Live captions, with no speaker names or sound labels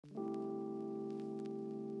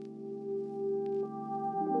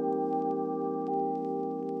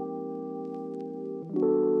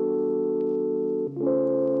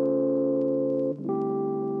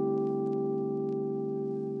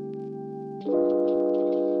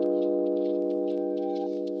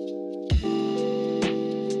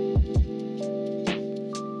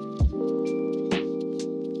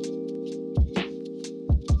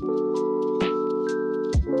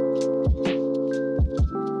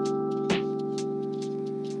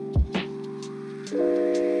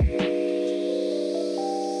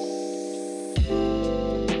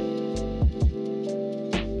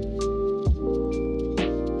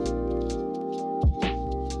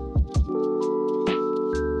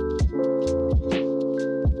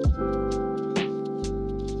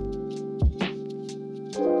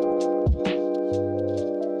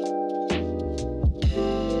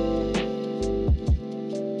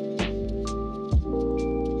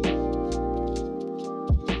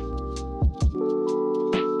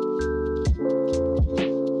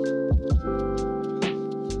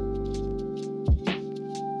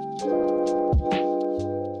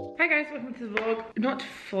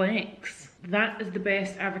flex. That is the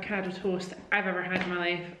best avocado toast I've ever had in my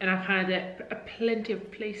life, and I've had it at plenty of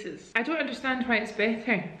places. I don't understand why it's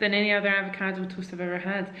better than any other avocado toast I've ever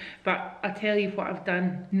had, but I'll tell you what I've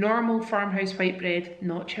done. Normal farmhouse white bread,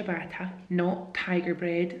 not ciabatta, not tiger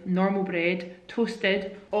bread, normal bread,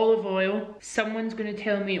 toasted, olive oil. Someone's gonna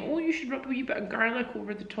tell me, oh, you should rub a wee bit of garlic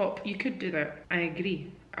over the top. You could do that, I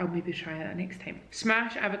agree. I'll maybe try that next time.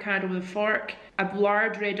 Smash avocado with a fork, a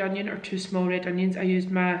large red onion or 2 small red onions. I used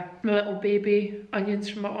my little baby onions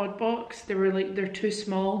from my odd box. They're too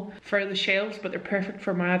small for the shells, but they're perfect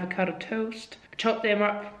for my avocado toast. Chop them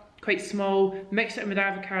up quite small, mix it in with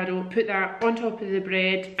avocado, put that on top of the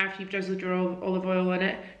bread after you've drizzled your olive oil in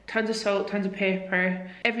it. Tons of salt, tons of pepper,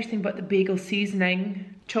 everything but the bagel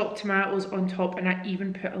seasoning. Chopped tomatoes on top, and I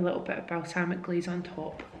even put a little bit of balsamic glaze on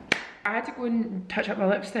top. I had to go and touch up my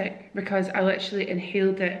lipstick because I literally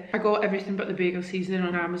inhaled it. I got everything but the bagel seasoning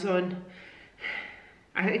on Amazon.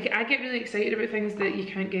 I get really excited about things that you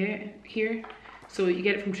can't get here. So you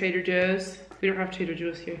get it from Trader Joe's. We don't have Trader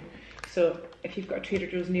Joe's here. So if you've got a Trader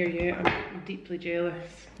Joe's near you, I'm deeply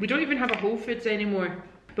jealous. We don't even have a Whole Foods anymore,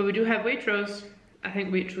 but we do have Waitrose. I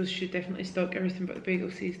think Waitrose should definitely stock everything but the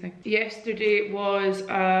bagel seasoning. Yesterday was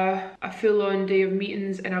a full-on day of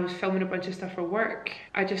meetings, and I was filming a bunch of stuff for work.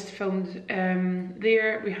 I just filmed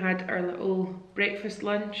there. We had our little breakfast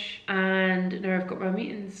lunch, and now I've got my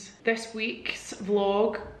meetings. This week's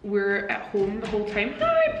vlog, we're at home the whole time.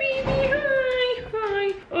 Hi baby, hi,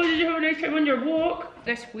 hi. Oh, did you have a nice time on your walk?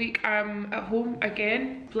 This week I'm at home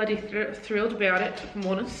again, bloody thrilled about it, if I'm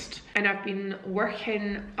honest. And I've been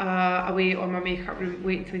working away on my makeup room.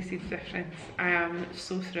 Wait until you see the difference. I am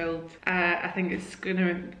so thrilled. I think it's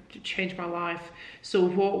gonna change my life. So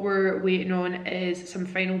what we're waiting on is some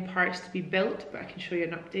final parts to be built, but I can show you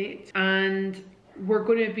an update. And we're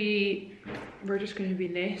just gonna be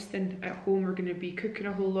nesting at home. We're gonna be cooking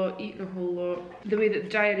a whole lot, eating a whole lot. The way that the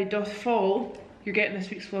diary doth fall, you're getting this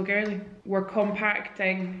week's vlog early. We're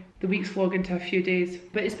compacting the week's vlog into a few days.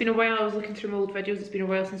 But it's been a while. I was looking through my old videos. It's been a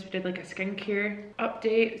while since we did like a skincare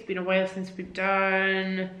update. It's been a while since we've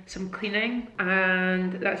done some cleaning,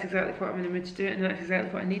 and that's exactly what I'm in the mood to do, and that's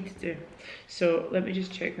exactly what I need to do. So let me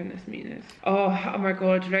just check when this meeting is. Oh my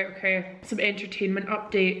god, right, okay. Some entertainment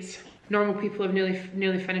updates. Normal People have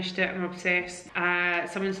nearly finished it. I'm obsessed.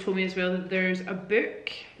 Someone's told me as well that there's a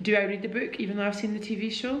book. Do I read the book even though I've seen the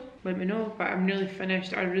TV show? Let me know, but I'm nearly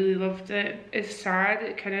finished. I really loved it. It's sad,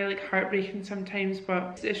 it's kind of like heartbreaking sometimes,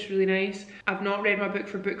 but it's really nice. I've not read my book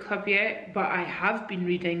for book club yet, but I have been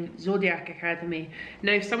reading Zodiac Academy.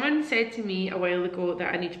 Now, someone said to me a while ago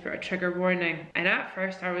that I need to put a trigger warning, and at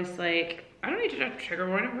first I was like, I don't need a trigger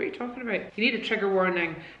warning, what are you talking about? You need a trigger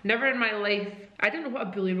warning. Never in my life. I didn't know what a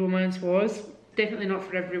bully romance was. Definitely not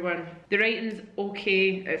for everyone. The writing's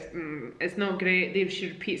okay, it's not great. She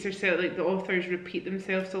repeats herself, like the authors repeat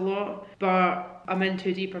themselves a lot, but I'm in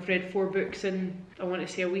too deep. I've read 4 books in, I want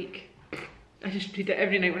to say, a week. I just read it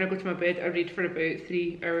every night when I go to my bed. I read for about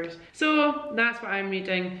 3 hours. So that's what I'm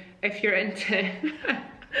reading. If you're into,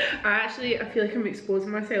 I feel like I'm exposing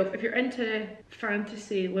myself. If you're into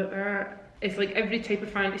fantasy like that, it's like every type of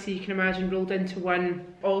fantasy you can imagine rolled into one.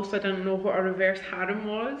 Also, I don't know what a reverse harem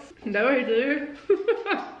was. Now I do.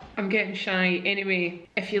 I'm getting shy. Anyway,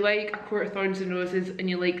 if you like A Court of Thorns and Roses and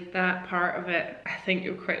you like that part of it, I think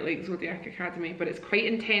you'll quite like Zodiac Academy, but it's quite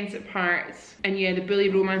intense at parts. And yeah, the bully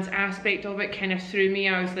romance aspect of it kind of threw me.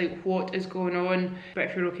 I was like, what is going on? But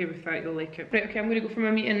if you're okay with that, you'll like it. Right, okay, I'm gonna go for my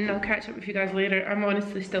meeting and I'll catch up with you guys later. I'm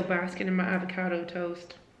honestly still basking in my avocado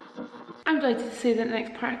toast. I'm delighted to say that the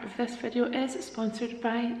next part of this video is sponsored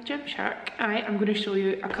by Gymshark. I am going to show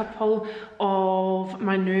you a couple of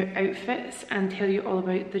my new outfits and tell you all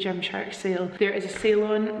about the Gymshark sale. There is a sale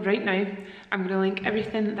on right now. I'm going to link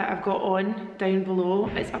everything that I've got on down below.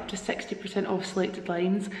 It's up to 60% off selected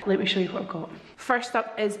lines. Let me show you what I've got. First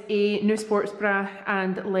up is a new sports bra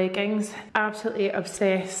and leggings. Absolutely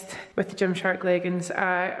obsessed with the Gymshark leggings.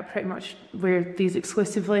 I pretty much wear these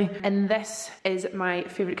exclusively. And this is my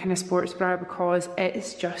favourite kind of sports bra because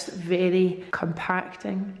it's just very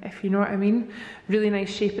compacting, if you know what I mean. Really nice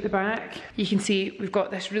shape at the back. You can see we've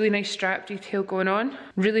got this really nice strap detail going on.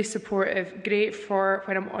 Really supportive, great for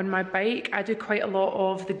when I'm on my bike. I do quite a lot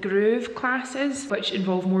of the groove classes, which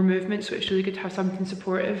involve more movement, so it's really good to have something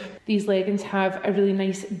supportive. These leggings have a really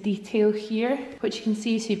nice detail here, which you can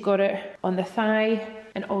see, so you've got it on the thigh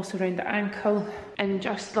and also around the ankle. And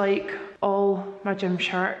just like all my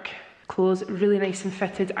Gymshark clothes, really nice and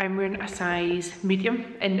fitted. I'm wearing a size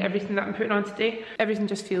medium in everything that I'm putting on today. Everything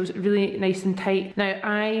just feels really nice and tight. Now,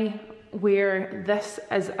 I wear this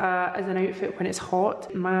as an outfit when it's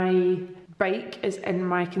hot. My bike is in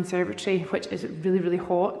my conservatory, which is really, really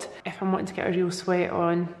hot. If I'm wanting to get a real sweat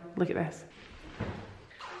on, look at this.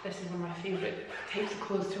 This is one of my favourite types of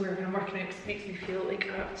clothes to wear when I'm working out because it makes me feel like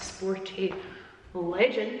a sporty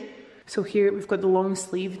legend. So here we've got the long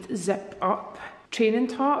sleeved zip up training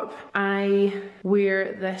top. I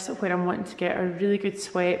wear this when I'm wanting to get a really good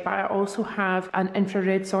sweat, but I also have an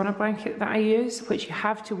infrared sauna blanket that I use, which you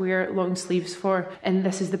have to wear long sleeves for, and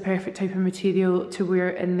this is the perfect type of material to wear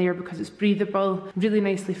in there because it's breathable, really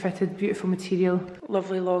nicely fitted, beautiful material,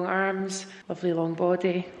 lovely long arms, lovely long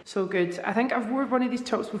body, so good. I think I've worn one of these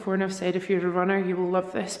tops before and I've said if you're a runner you will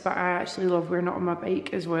love this, but I actually love wearing it on my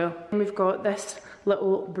bike as well. And we've got this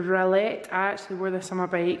little bralette. I actually wore this on my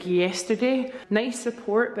bike yesterday. Nice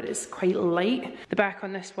support, but it's quite light. The back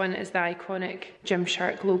on this one is the iconic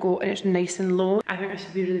Gymshark logo and it's nice and low. I think this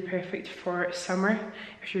would be really perfect for summer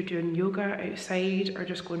if you're doing yoga outside or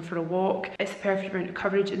just going for a walk. It's the perfect amount of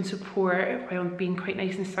coverage and support while being quite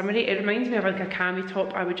nice and summery. It reminds me of like a cami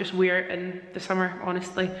top I would just wear in the summer,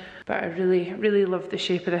 honestly. But I really, really love the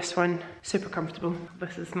shape of this one. Super comfortable.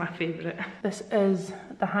 This is my favourite. This is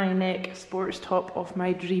the high neck sports top of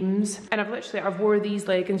my dreams. And I've wore these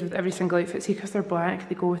leggings with every single outfit. See, because they're black,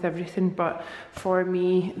 they go with everything. But for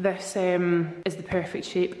me, this is the perfect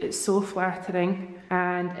shape. It's so flattering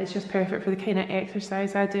and it's just perfect for the kind of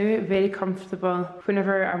exercise I do. Very comfortable.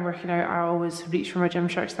 Whenever I'm working out, I always reach for my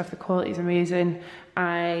Gymshark stuff. The quality is amazing.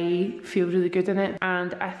 I feel really good in it,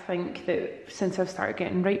 and I think that since I've started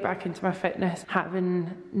getting right back into my fitness, having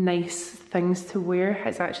nice things to wear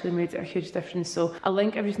has actually made a huge difference. So I'll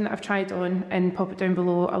link everything that I've tried on and pop it down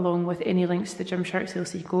below, along with any links to the Gymshark sale,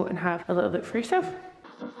 so you go and have a little look for yourself.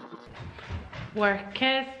 Work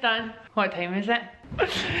is done. What time is it?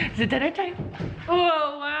 Is it dinner time?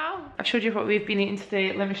 Oh wow! I've showed you what we've been eating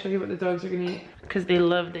today. Let me show you what the dogs are gonna eat, because they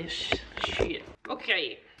love this shit.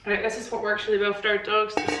 Okay. Right, this is what works really well for our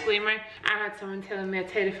dogs. Disclaimer, I had someone telling me a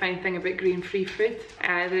terrifying thing about grain-free food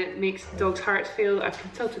that it makes dogs' hearts fail. I've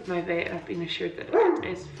consulted my vet and I've been assured that it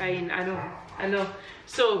is fine. I know.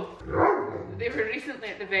 So, they were recently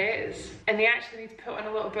at the vet's and they actually need to put on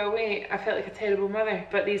a little bit of weight. I felt like a terrible mother,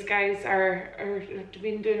 but these guys are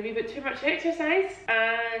been doing a wee bit too much exercise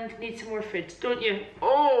and need some more food, don't you?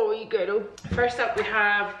 Oh, you girl. First up we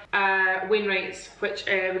have Wainwright's, which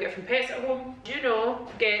we get from Pets at Home. Juno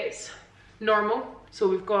gets normal, so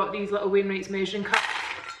we've got these little Wainwright's measuring cups.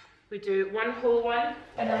 We do one whole one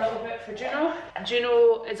and a little bit for Juno.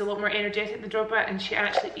 Juno is a lot more energetic than Dropper, and she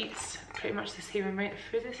actually eats pretty much the same amount of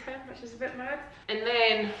food as him, which is a bit mad. And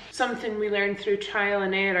then something we learned through trial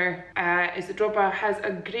and error is that Dropper has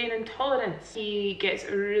a grain intolerance. He gets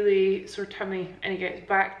a really sore tummy and he gets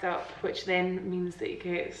backed up, which then means that he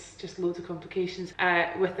gets just loads of complications.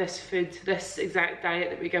 With this food, this exact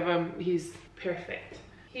diet that we give him, he's perfect.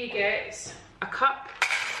 He gets a cup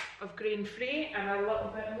of grain-free and a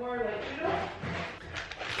little bit more like Juno.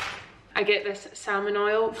 I get this salmon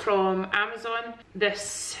oil from Amazon.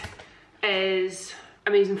 This is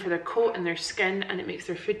amazing for their coat and their skin, and it makes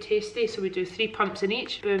their food tasty. So we do 3 pumps in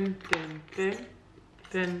each. Boom, boom, boom,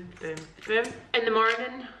 boom, boom, boom. In the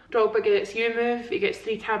morning, Dogba gets U-Move. He gets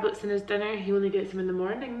 3 tablets in his dinner. He only gets them in the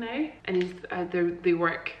morning now, and they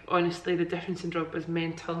work. Honestly, the difference in Dogba is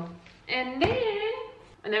mental. And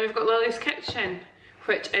then we've got Lily's Kitchen,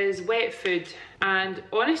 which is wet food. And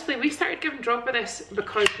honestly, we started giving Dropper this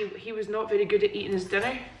because he was not very good at eating his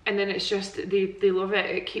dinner, and then it's just they love it.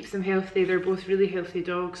 It keeps them healthy. They're both really healthy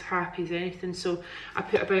dogs, happy as anything. So I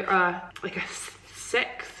put about like a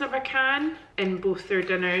 1/6 of a can in both their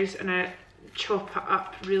dinners, and I chop it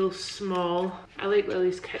up real small. I like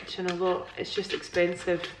Lily's Kitchen a lot. It's just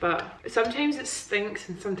expensive, but sometimes it stinks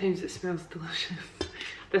and sometimes it smells delicious.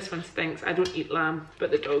 This one stinks. I don't eat lamb, but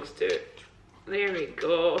the dogs do. There we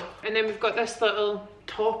go. And then we've got this little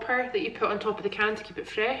topper that you put on top of the can to keep it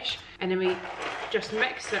fresh, and then we just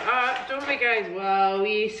mix it up, don't we guys? Wow,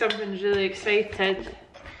 something's really excited.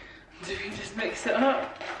 Do we just mix it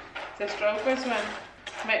up? This Dropper's one.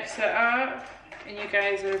 Mix it up, and you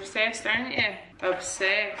guys are obsessed, aren't you?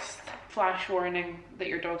 Obsessed. Flash warning that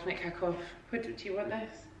your dogs might kick off. Do you want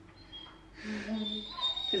this?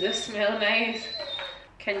 Does this smell nice?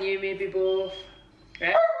 Can you maybe both?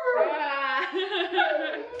 Right?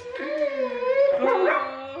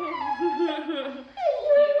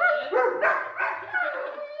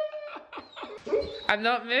 I'm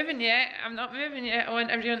not moving yet. I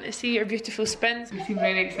want everyone to see your beautiful spins. You seem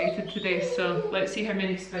very excited today, so let's see how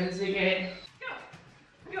many spins you get.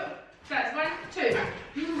 Go. That's 1, 2,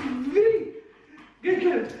 3.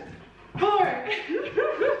 Good. 4, 5,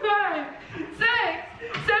 6,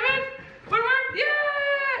 7. One more.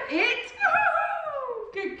 Yeah. 8.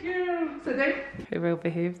 Good girl. So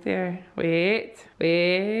behaved there. Wait,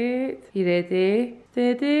 wait. You ready?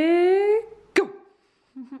 Steady, go!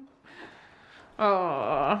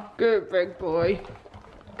 Oh, good big boy.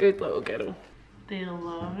 Good little girl. They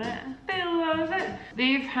love it. They love it.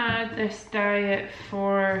 They've had this diet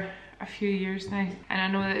for a few years now, and I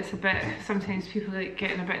know that it's a bit, sometimes people like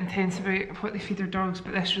getting a bit intense about what they feed their dogs,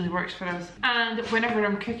 but this really works for us. And whenever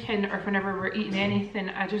I'm cooking or whenever we're eating anything,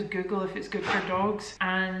 I just Google if it's good for dogs,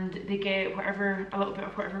 and they get whatever, a little bit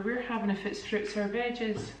of whatever we're having, if it's fruits or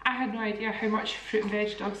veggies. I had no idea how much fruit and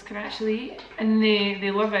veg dogs can actually eat, and they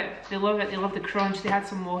love it. They love it. They love the crunch. They had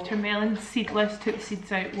some watermelon, seedless, took the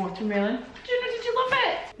seeds out, watermelon. Did you love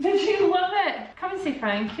it? Did you love it? Come and say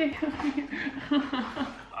thank you.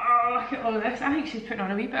 Oh, look at all this. I think she's putting on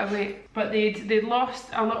a wee bit of weight, but they'd lost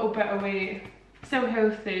a little bit of weight. Still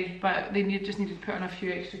healthy, but they just needed to put on a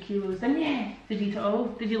few extra kilos. And yeah, did you eat it all?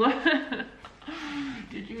 Did you love it?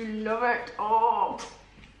 Did you love it? Oh,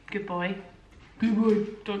 good boy. Good boy.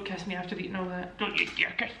 Don't kiss me after eating all that. Don't you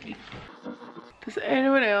dare kiss me. Does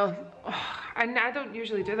anyone else? Oh, and I don't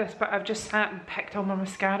usually do this, but I've just sat and picked all my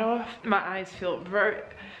mascara off. My eyes feel very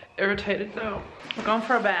irritated though. We're going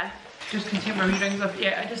for a bath. Just gonna take my wee rings off.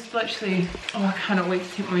 Yeah, I just literally, oh, I cannot wait to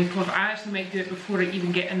take my makeup off. I actually might do it before I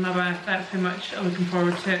even get in my bath. That's how much I'm looking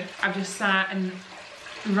forward to it. I've just sat and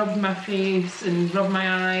rubbed my face and rubbed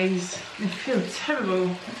my eyes. I feel terrible.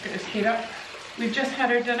 Let's get this hair up. We've just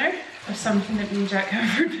had our dinner of something that me and Jack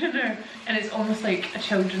have for dinner, and it's almost like a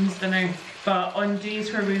children's dinner. But on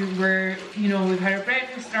days where we were, you know, we've had our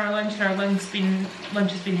breakfast and our lunch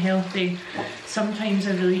has been healthy, sometimes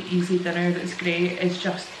a really easy dinner that's great is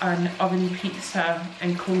just an oven pizza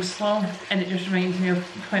and coleslaw, and it just reminds me of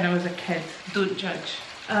when I was a kid. Don't judge.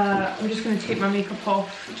 I'm just going to take my makeup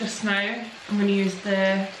off just now. I'm going to use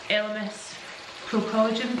the Elemis Pro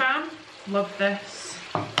Collagen Balm. Love this.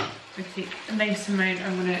 I take a nice amount.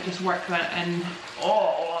 I'm going to just work that in.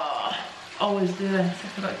 Oh, always do this. I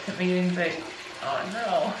forgot to put my earrings out.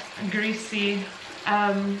 Oh no. Greasy.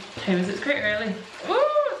 Time is it? It's quite early.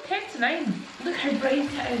 Oh, it's 10 to 9. Look how bright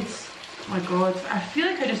it is. Oh my god. I feel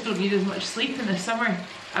like I just don't need as much sleep in the summer.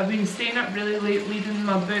 I've been staying up really late reading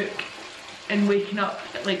my book and waking up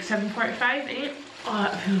at like 7:45, 8. Oh,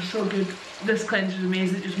 that feels so good. This cleanser is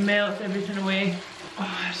amazing. It just melts everything away.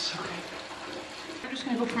 Oh, it's so good. I'm just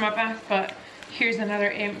going to go for my bath, but here's another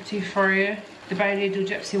empty for you. The Byredo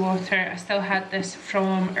Gypsy Water. I still had this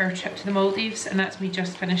from our trip to the Maldives, and that's me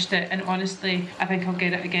just finished it, and honestly I think I'll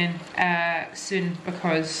get it again soon,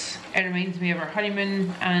 because it reminds me of our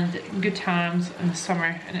honeymoon and good times in the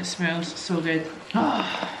summer, and it smells so good.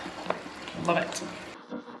 Oh, love it.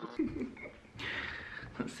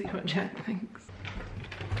 Let's see what Jack thinks.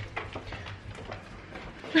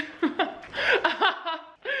 Do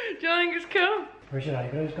you think it's cool? Where's your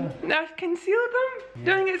eyebrows gone? I've concealed them. Yeah.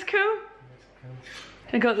 Do you think it's cool?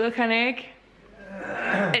 I got the look on egg.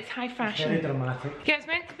 It's high fashion. Very dramatic. Yeah, it's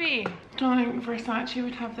meant to be. Don't think Versace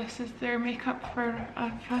would have this as their makeup for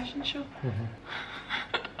a fashion show.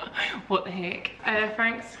 What the heck?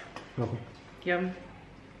 Thanks. Welcome. Yum.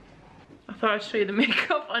 I thought I'd show you the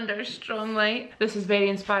makeup under strong light. This is very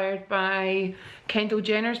inspired by Kendall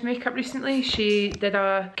Jenner's makeup recently. She did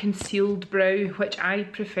a concealed brow, which I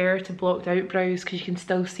prefer to blocked out brows because you can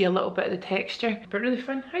still see a little bit of the texture. But really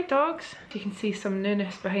fun. Hi dogs. You can see some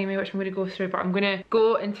newness behind me, which I'm going to go through, but I'm going to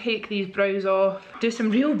go and take these brows off, do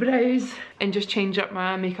some real brows, and just change up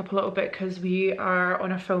my makeup a little bit because we are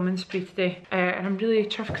on a filming spree today. And I'm really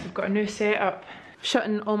chuffed because I've got a new setup.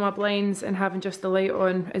 Shutting all my blinds and having just the light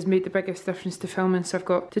on has made the biggest difference to filming. So I've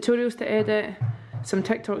got tutorials to edit, some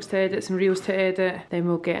TikToks to edit, some reels to edit, then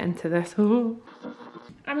we'll get into this. Oh.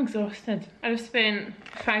 I'm exhausted. I just spent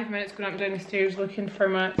 5 minutes going up and down the stairs looking for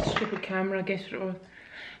my stupid camera. Guess what it was?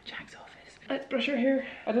 Jack's office. Let's brush her hair.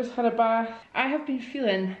 I just had a bath. I have been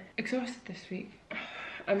feeling exhausted this week.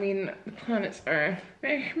 I mean, the planets are...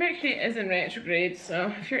 Mercury is in retrograde,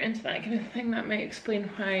 so if you're into that kind of thing, that might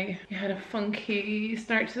explain why you had a funky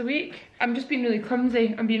start to the week. I'm just being really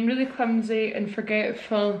clumsy. I'm being really clumsy and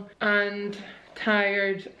forgetful and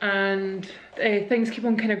tired, and things keep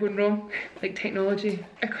on kind of going wrong. Like technology,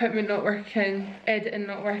 equipment not working, editing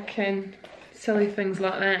not working, silly things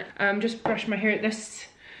like that. Just brush my hair.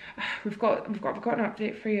 We've got an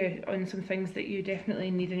update for you on some things that you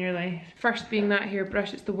definitely need in your life. First being that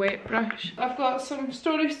hairbrush, it's the wet brush. I've got some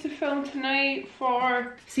stories to film tonight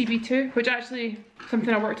for CB2, which actually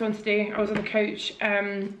something I worked on today. I was on the couch.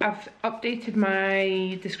 I've updated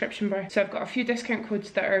my description bar, so I've got a few discount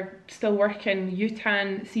codes that are still working.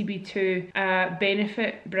 UTAN CB2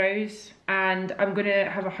 benefit brows. and I'm gonna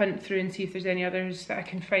have a hunt through and see if there's any others that I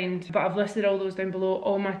can find. But I've listed all those down below,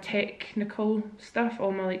 all my technical stuff,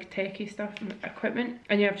 all my like techie stuff and equipment,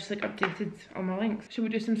 and yeah, I've just like updated all my links. Should we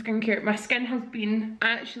do some skincare? My skin has been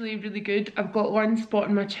actually really good. I've got one spot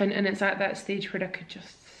on my chin and it's at that stage where I could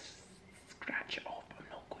just scratch it off.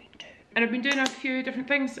 And I've been doing a few different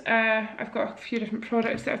things. I've got a few different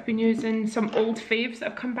products that I've been using, some old faves that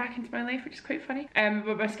have come back into my life, which is quite funny.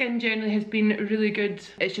 But my skin generally has been really good.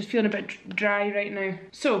 It's just feeling a bit dry right now.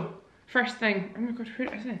 So, first thing, oh my god, where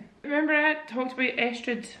did I say? Remember I talked about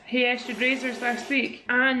Hey Estrid razors last week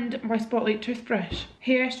and my Spotlight toothbrush.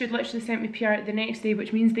 Hey Estrid literally sent me PR the next day,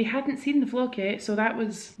 which means they hadn't seen the vlog yet, so that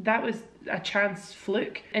was a chance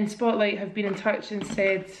fluke. And Spotlight have been in touch and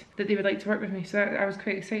said that they would like to work with me, so I was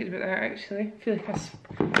quite excited about that actually. I feel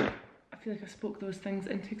like I spoke those things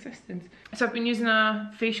into existence. So I've been using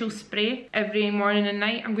a facial spray every morning and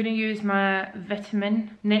night. I'm going to use my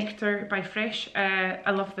Vitamin Nectar by Fresh.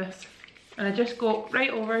 I love this. And I just go right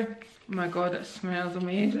over. Oh my god, it smells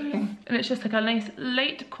amazing. And it's just like a nice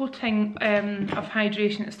light coating of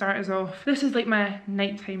hydration to start us off. This is like my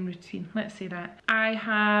nighttime routine, let's say that. I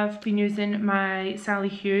have been using my Sally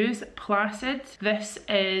Hughes Placid. This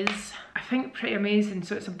is, I think, pretty amazing.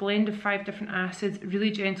 So it's a blend of 5 different acids,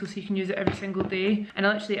 really gentle, so you can use it every single day. And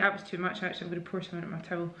actually, that was too much actually. I'm going to pour some out of my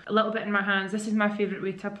towel. A little bit in my hands. This is my favourite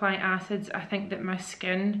way to apply acids. I think that my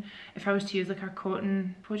skin, if I was to use like a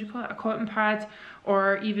cotton, what do you call it? A cotton pad,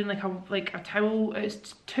 or even like a towel,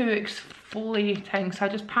 it's too exfoliating. So I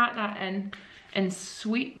just pat that in and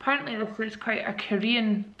sweep. Apparently this is quite a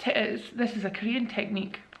Korean, this is a Korean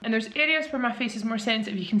technique. And there's areas where my face is more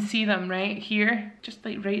sensitive, you can see them right here, just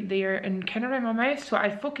like right there and kind of around my mouth. So I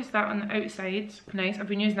focus that on the outside. Nice, I've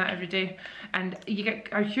been using that every day. And you get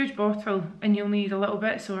a huge bottle and you'll need a little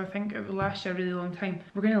bit, so I think it will last you a really long time.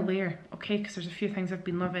 We're gonna layer, okay, because there's a few things I've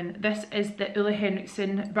been loving. This is the Ole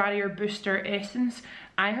Henriksen Barrier Booster Essence.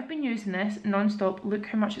 I have been using this non-stop. Look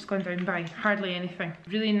how much it's gone down by, hardly anything.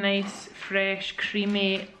 Really nice, fresh,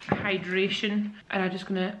 creamy hydration. And I'm just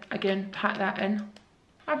gonna, again, pat that in.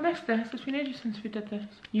 I've missed this, it's been ages since we did this.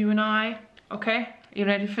 You and I, okay? Are you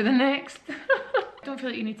ready for the next? Don't feel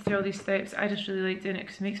like you need to do all these steps. I just really like doing it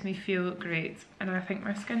because it makes me feel great. And I think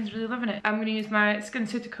my skin's really loving it. I'm going to use my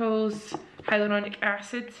SkinCeuticals Hyaluronic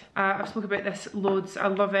Acid. I've spoken about this loads, I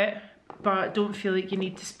love it. But don't feel like you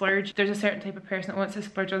need to splurge. There's a certain type of person that wants to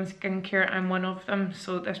splurge on skincare. I'm one of them.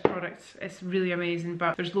 So this product is really amazing.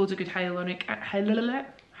 But there's loads of good hyaluronic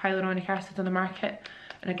acid on the market.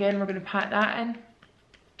 And again, we're going to pat that in.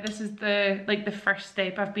 This is the first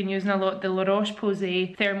step. I've been using a lot the La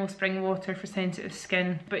Roche-Posay Thermal Spring Water for sensitive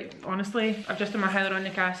skin. But honestly, I've just done my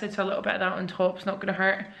hyaluronic acid, so a little bit of that on top is not going to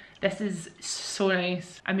hurt. This is so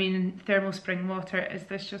nice. I mean, Thermal Spring Water, is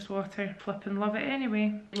this just water? Flippin' love it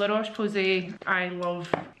anyway. La Roche-Posay, I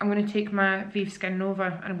love. I'm going to take my Vive Skin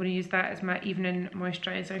Nova and I'm going to use that as my evening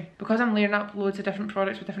moisturiser. Because I'm layering up loads of different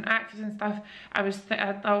products with different actives and stuff,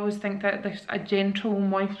 I always think that there's a gentle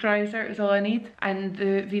moisturiser is all I need. And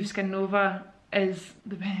the Vive Skin Nova is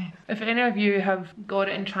the best. If any of you have got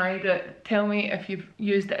it and tried it, tell me if you've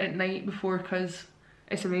used it at night before, because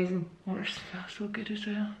it's amazing. Oh, it smells so good as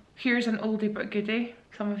well. Here's an oldie but goodie.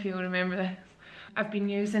 Some of you will remember this. I've been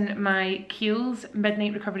using my Kiehl's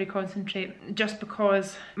Midnight Recovery Concentrate just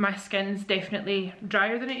because my skin's definitely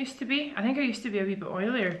drier than it used to be. I think I used to be a wee bit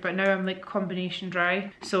oilier, but now I'm like combination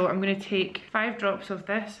dry. So I'm going to take 5 drops of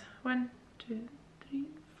this. 1, 2, 3,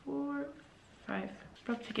 4, 5.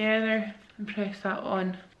 Rub together and press that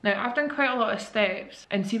on. Now I've done quite a lot of steps,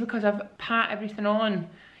 and see, because I've pat everything on,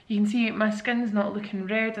 you can see my skin's not looking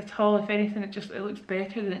red at all. If anything, it looks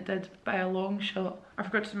better than it did by a long shot. I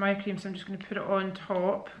forgot to do my cream, so I'm just going to put it on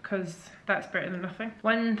top because that's better than nothing.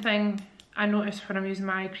 One thing I notice when I'm using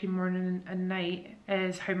my eye cream morning and night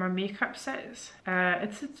is how my makeup sits.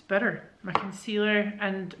 It's better. My concealer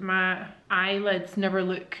and my eyelids never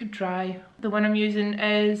look dry. The one I'm using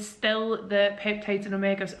is still the Peptides and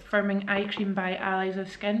Omegas Firming Eye Cream by Allies of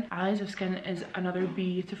Skin. Allies of Skin is another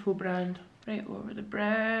beautiful brand. Right over the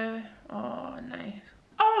brow. Oh, nice.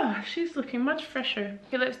 Oh, she's looking much fresher.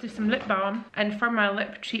 Okay, let's do some lip balm. And for my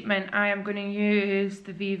lip treatment, I am going to use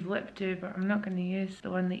the Vive Lip Dew, but I'm not going to use the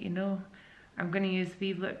one that you know. I'm going to use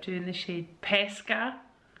Vive Lip Dew in the shade Pesca.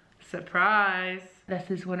 Surprise! This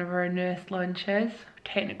is one of our newest launches.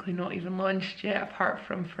 Technically not even launched yet, apart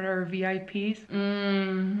from for our VIPs.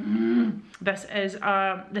 This is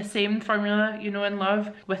the same formula you know and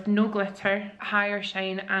love, with no glitter, higher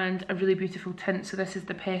shine, and a really beautiful tint. So this is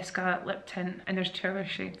the Pesca lip tint, and there's 2 other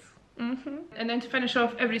shades. And then to finish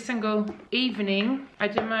off every single evening, I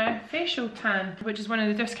do my facial tan, which is one of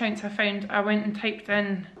the discounts I found. I went and typed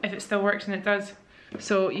in if it still works, and it does.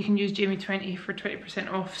 So you can use Jamie20 for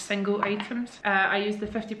 20% off single items. I use the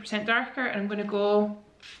 50% darker, and I'm going to go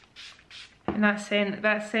in that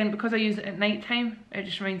scent, because I use it at night time, it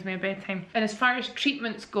just reminds me of bedtime. And as far as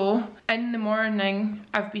treatments go, in the morning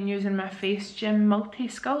I've been using my Face Gym Multi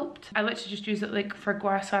Sculpt. I literally just use it like for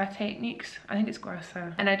gua sha techniques. I think it's gua sha.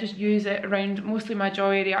 And I just use it around mostly my jaw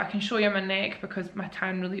area. I can show you my neck because my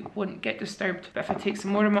tan really wouldn't get disturbed. But if I take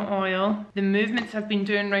some more of my oil, the movements I've been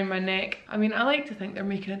doing around my neck, I mean, I like to think they're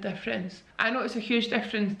making a difference. I notice a huge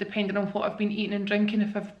difference depending on what I've been eating and drinking.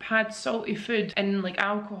 If I've had salty food and like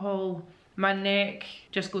alcohol, my neck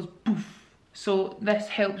just goes poof. So this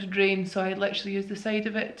helps drain, so I literally use the side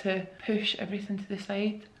of it to push everything to the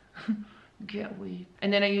side. Get away.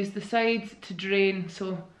 And then I use the side to drain,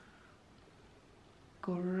 so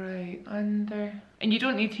go right under. And you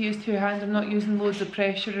don't need to use two hands. I'm not using loads of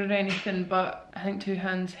pressure or anything, but I think two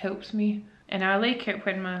hands helps me. And I like it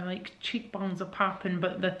when my like cheekbones are popping,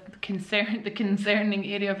 but the concerning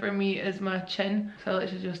area for me is my chin. So I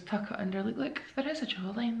literally just tuck it under. Look, there is a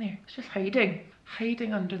jawline there. It's just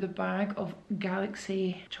hiding under the bag of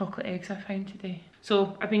Galaxy chocolate eggs I found today.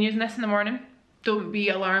 So I've been using this in the morning. Don't be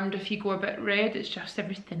alarmed if you go a bit red, it's just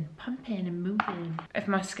everything pumping and moving. If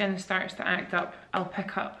my skin starts to act up, I'll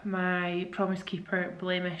pick up my Promise Keeper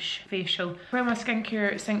Blemish Facial. While my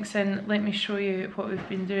skincare sinks in, let me show you what we've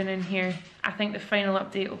been doing in here. I think the final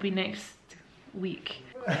update will be next week.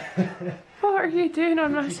 What are you doing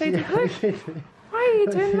on my side of the bed? Why are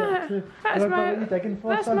you doing that? That's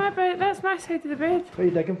my side of the bed. What are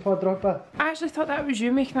you digging for, Drogba? I actually thought that was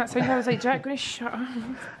you making that sound. I was like, Jack, gonna shut up.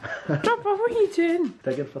 Drogba, what are you doing?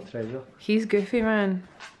 Digging for treasure. He's goofy, man.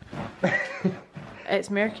 It's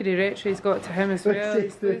Mercury retro, he's got to him as well.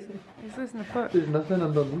 He's losing the plot. There's nothing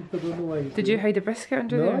underneath, I don't know why. Did you hide a biscuit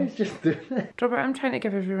under there? No, he's just doing it. Drogba, I'm trying to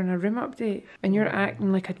give everyone a room update, and you're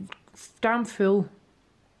acting like a damn fool.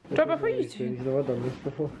 Drogba, what are you doing? He's never done this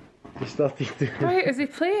before. He started doing it. Right, is he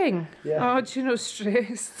playing? Yeah. Oh, do you know,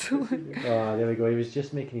 stressed? Oh, there we go, he was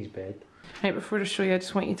just making his bed. Right, before I show you, I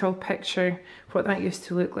just want you to all picture what that used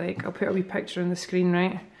to look like. I'll put a wee picture on the screen,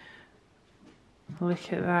 right?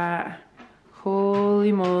 Look at that.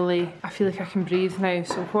 Holy moly. I feel like I can breathe now.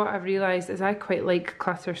 So what I've realised is I quite like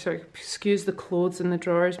clutter, so excuse the clothes in the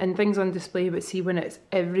drawers and things on display, but see when it's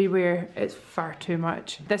everywhere, it's far too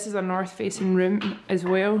much. This is a north facing room as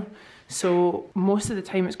well, so most of the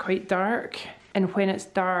time it's quite dark, and when it's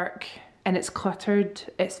dark and it's cluttered,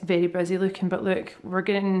 it's very busy looking. But look, we're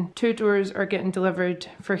getting, 2 doors are getting delivered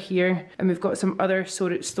for here, and we've got some other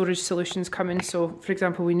storage solutions coming. So for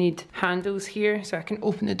example, we need handles here so I can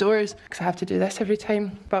open the doors, because I have to do this every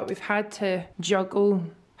time. But we've had to juggle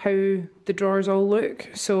how the drawers all look.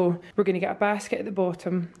 So we're going to get a basket at the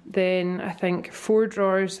bottom, then I think 4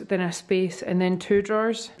 drawers, then a space, and then 2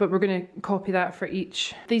 drawers. But we're going to copy that for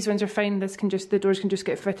each. These ones are fine. This can just, the doors can just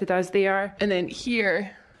get fitted as they are. And then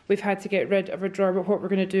here, we've had to get rid of a drawer, but what we're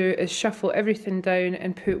going to do is shuffle everything down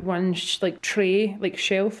and put one like tray, like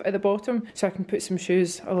shelf at the bottom, so I can put some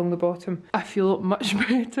shoes along the bottom. I feel much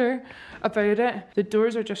better about it. The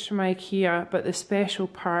doors are just from IKEA, but the special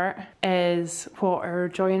part is what our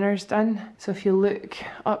joiner's done. So if you look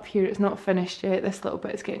up here, it's not finished yet. This little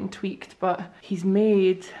bit's getting tweaked, but he's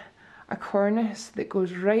made a cornice that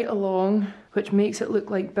goes right along, which makes it look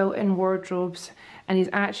like built-in wardrobes, and he's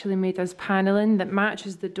actually made us paneling that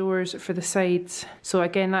matches the doors for the sides. So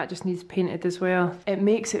again, that just needs painted as well. It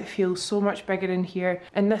makes it feel so much bigger in here,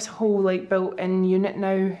 and this whole like built-in unit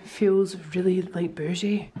now feels really like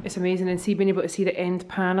bougie. It's amazing, and see, being able to see the end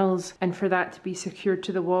panels and for that to be secured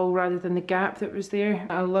to the wall rather than the gap that was there.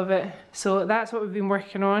 I love it. So that's what we've been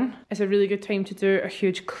working on. It's a really good time to do a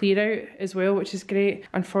huge clear out as well, which is great.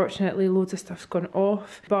 Unfortunately, loads of stuff's gone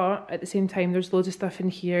off, but at the same time, there's loads of stuff in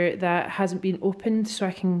here that hasn't been opened, so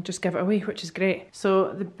I can just give it away, which is great.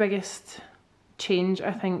 So the biggest change,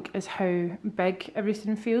 I think, is how big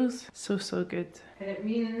everything feels. So good. And it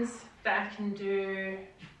means that I can do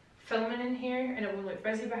filming in here and it won't look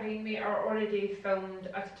busy behind me. I already filmed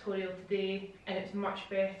a tutorial today and it's much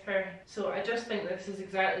better. So I just think this is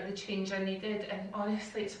exactly the change I needed, and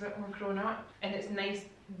honestly it's a bit more grown up, and it's nice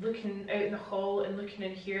looking out in the hall and looking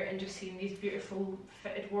in here and just seeing these beautiful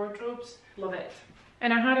fitted wardrobes. Love it.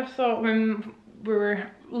 And I had a thought when we were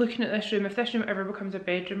looking at this room, if this room ever becomes a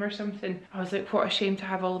bedroom or something, I was like, what a shame to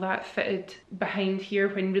have all that fitted behind here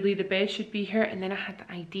when really the bed should be here. And then I had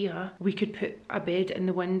the idea, we could put a bed in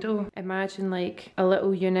the window. Imagine like a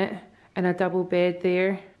little unit and a double bed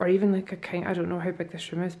there, or even like a kind, I don't know how big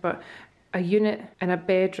this room is, but a unit and a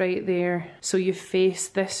bed right there, so you face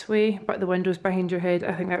this way but the window's behind your head.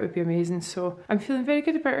 I think that would be amazing, so I'm feeling very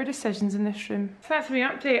good about our decisions in this room. So that's my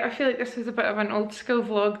update. I feel like this was a bit of an old school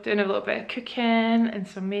vlog, doing a little bit of cooking and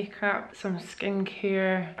some makeup, some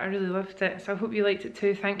skincare. I really loved it, so I hope you liked it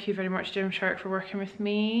too. Thank you very much, Gymshark, for working with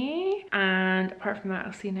me, and apart from that,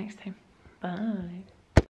 I'll see you next time. Bye.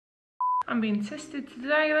 I'm being sisted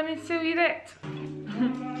today, let me show you that.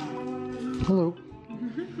 Hello.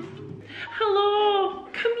 Hello,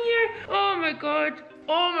 come here. Oh my god,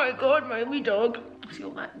 my wee dog. See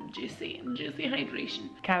all that juicy hydration.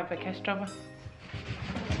 Can I have a kiss, Trevor?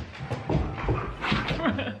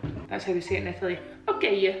 That's how they say it in Italy.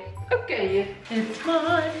 Okay. It's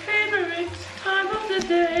my favourite time of the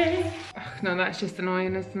day. Ugh, no, that's just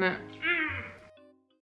annoying, isn't it?